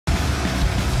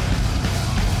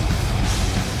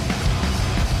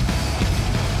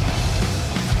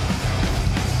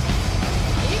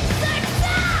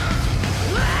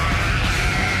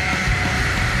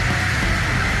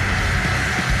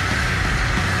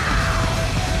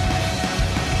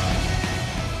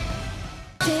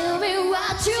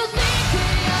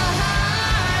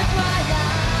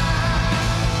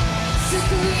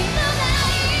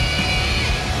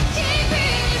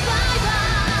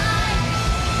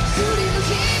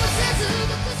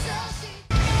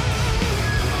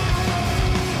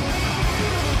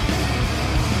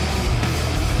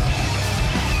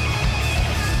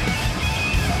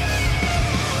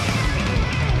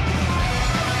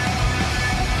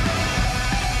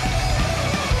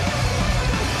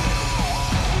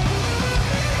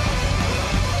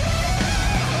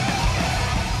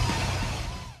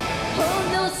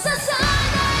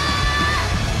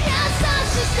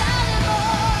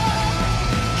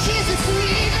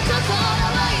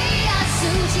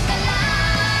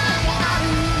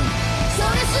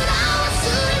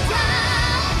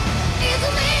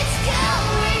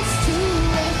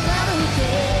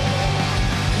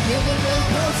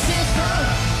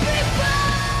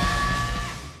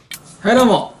はいどう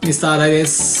も、Mr.Dai で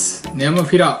す。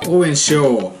Nemophila応援し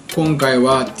よう。今回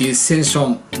は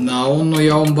Dissension、NAONの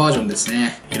YAONバージョンです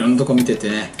ね。いろんなとこ見てて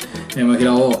ね、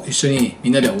Nemophilaを一緒に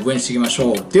みんなで応援していきまし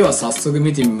ょう。では早速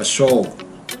見てみましょ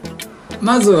う。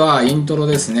まずはイントロ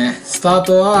ですね。スター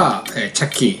トは、チャッ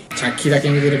キー。チャッキーだけ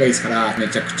見てればいいですから、め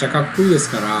ちゃくちゃかっこいいで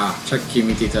すから、チャッキー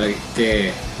見ていただい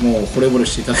て、もう惚れ惚れ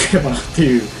していただければなって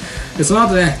いう。でその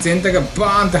後ね、全体が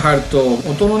バーンって入ると、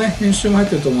音のね、編集も入っ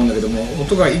てると思うんだけども、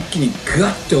音が一気にガ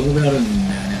ッて重くなるん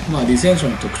だよね。まあ、ディセンショ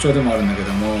ンの特徴でもあるんだけ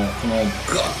ども、この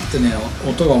ガッてね、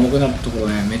音が重くなるところ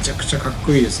ね、めちゃくちゃかっ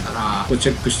こいいですから、こうチ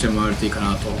ェックしてもらえるといいか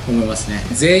なと思いますね。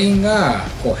全員が、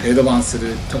こうヘッドバンす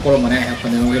るところもね、やっぱ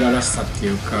Nemophilaらしさって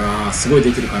いうか、すごい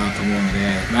できるかなと思うので、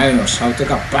前のシャウト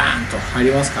がバーンと入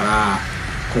りますから、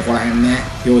ここら辺ね、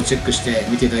要チェックして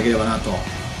見ていただければなと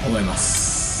思いま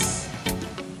す。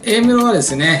A メロはで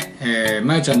すね、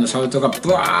まゆちゃんのシャウトが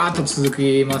ブワーッと続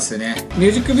きますね。ミュ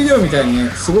ージックビデオみたいにね、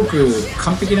すごく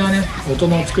完璧なね、音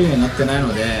の作りにはなってない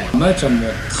ので、まゆちゃんも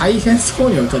大変そ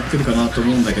うに歌ってるかなと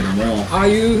思うんだけども、ああ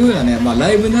いう風なね、まあ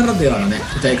ライブならではのね、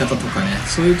歌い方とかね、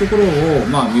そういうところを、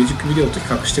まあミュージックビデオと比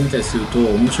較してみたりすると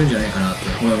面白いんじゃないかなと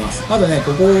思います。あとね、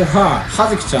ここは、は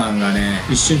ずきちゃんがね、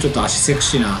一瞬ちょっと足セク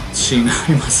シーなシーンがあ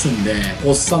りますんで、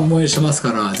おっさん萌えします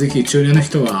から、ぜひ中年の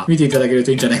人は見ていただける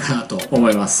といいんじゃないかなと思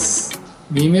います。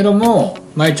B メロも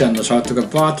まいちゃんのシャウトが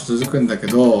バーッと続くんだけ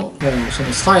ど、もうその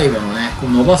最後のね、こう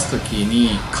伸ばす時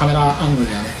にカメラアングル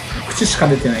ではね、口しか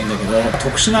出てないんだけど、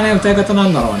特殊なね、歌い方な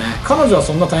んだろうね。彼女は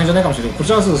そんな大変じゃないかもしれないけど、こち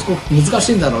らはすごく難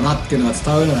しいんだろうなっていうのが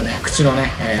伝わるのがね、口の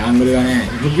ね、アングルがね、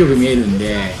よく見えるん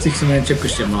で、ぜひその辺チェック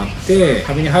してもらって、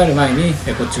旅に入る前に、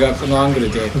こっち側のアングル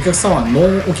で、お客さんはノ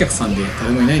ーお客さんで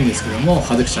誰もいないんですけども、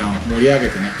はずきちゃんを盛り上げ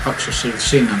てね、拍手してる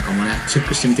シーンなんかもね、チェッ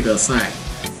クしてみてください。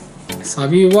サ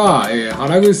ビは、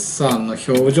原口さんの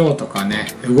表情とか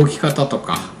ね、動き方と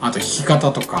か、あと弾き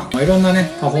方とか、いろんな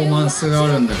ね、パフォーマンスがあ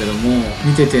るんだけども、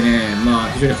見ててね、まあ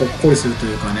非常にほっこりすると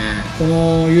いうかね、こ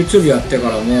の YouTube やってか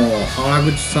らも、原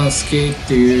口さん好きっ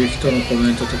ていう人のコ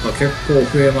メントとか結構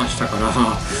増えましたか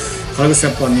ら、原口さん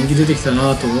やっぱ人気出てきた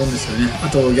なと思うんですよね。あ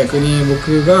と逆に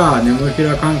僕が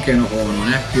Nemophila関係の方の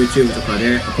ね、YouTube とか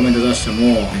でコメント出して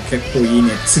も、結構いい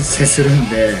ねついてするん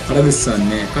で、原口さん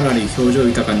ね、かなり表情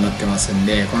豊かになってますん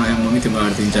で、この辺も見てもらえ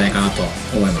るといいんじゃないかなと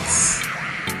思います。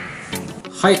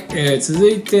はい、続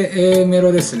いて A メ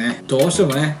ロですね。どうして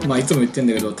もね、まあいつも言ってん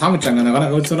だけど、タムちゃんがなかな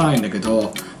か映らないんだけ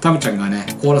ど、タムちゃんがね、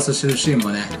コーラスしてるシーンも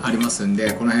ね、ありますん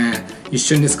で、この辺一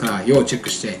瞬ですから、要チェック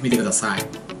してみてください。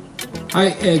は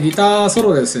い、ギターソ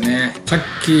ロですね。チャッ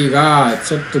キーが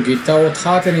ちょっとギターを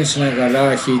縦にしなが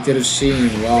ら弾いてるシ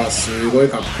ーンはすごい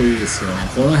かっこいいですよね。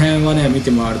この辺はね、見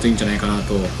てもらえるといいんじゃないかな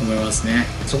と思いますね。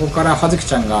そこからはずき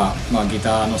ちゃんが、まあ、ギ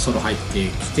ターのソロ入ってき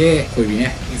て、小指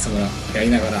ね、いつもやり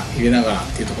ながら、入れながらっ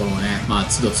ていうところをね、まあ、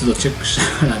都度都度チェックし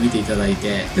ながら見ていただい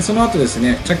て、で、その後です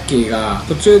ね、チャッキーが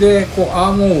途中でこう、ア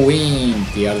ームをウィーンっ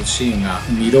てやるシーンが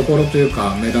見どころという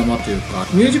か、目玉というか、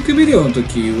ミュージックビデオの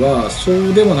時はそ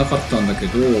うでもなかったんだけ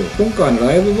ど、今回の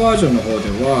ライブバージョンの方で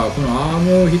はこのアー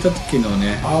ムを弾いた時の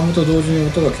ね、アームと同時に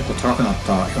音が結構高くなっ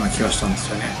たような気がしたんです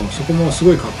よね。そこもす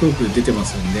ごいかっこよく出てま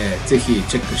すんで、ぜひ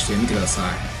チェックしてみてください。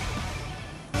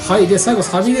はい、で最後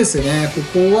サビですね。こ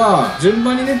こは順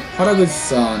番にね、原口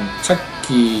さん、チャッ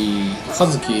キー、は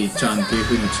ずきちゃんっていう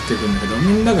風に映ってくるんだけど、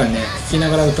みんながね、弾きな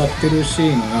がら歌ってるシ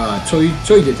ーンがちょい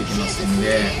ちょい出てきますん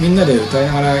で、みんなで歌い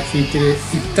ながら弾いてる、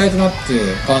一体となって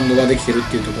バンドができてるっ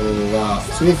ていうところが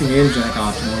すごく見えるんじゃないか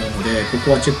なと思うので、こ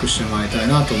こはチェックしてもらいたい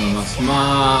なと思います。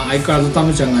まあ相変わらずタ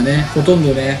ムちゃんがね、ほとん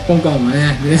どね、今回も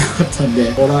ね、見れなかったん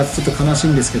で、俺はちょっと悲しい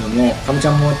んですけども、タムち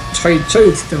ゃんもちょいちょい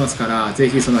映ってますから、ぜ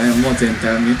ひその辺も全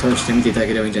体を通して見ていただ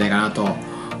ければいいんじゃないかなと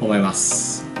思いま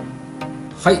す。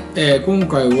はい、今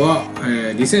回は、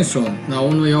Dissension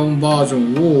NAONのYAONバージ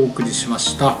ョンをお送りしま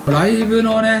した。ライブ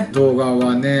のね、動画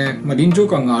はね、まあ、臨場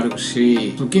感がある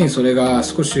し、時にそれが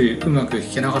少しうまく弾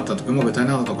けなかったとか、うまく歌え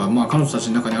なかったとか、まあ彼女たち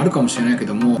の中にあるかもしれないけ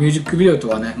ども、ミュージックビデオと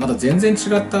はね、また全然違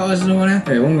った味のね、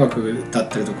音楽だっ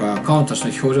たりとか、彼女たち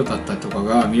の表情だったりとか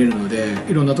が見れるので、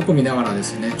いろんなとこ見ながらで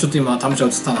すね、ちょっと今タムちゃん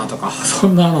映ったなとか、そ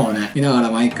んなのをね、見ながら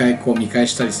毎回こう見返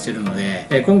したりしてるの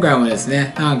で、今回もです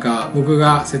ね、なんか僕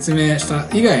が説明した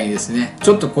以外にですね、ち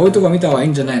ょっとこういうとこ見た方がいい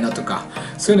んじゃないのとか、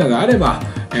そういうのがあれば、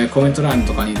コメント欄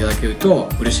とかにいただけると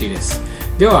嬉しいです。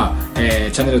では、チ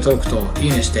ャンネル登録といい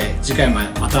ねして次回ま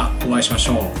たお会いしまし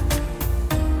ょう。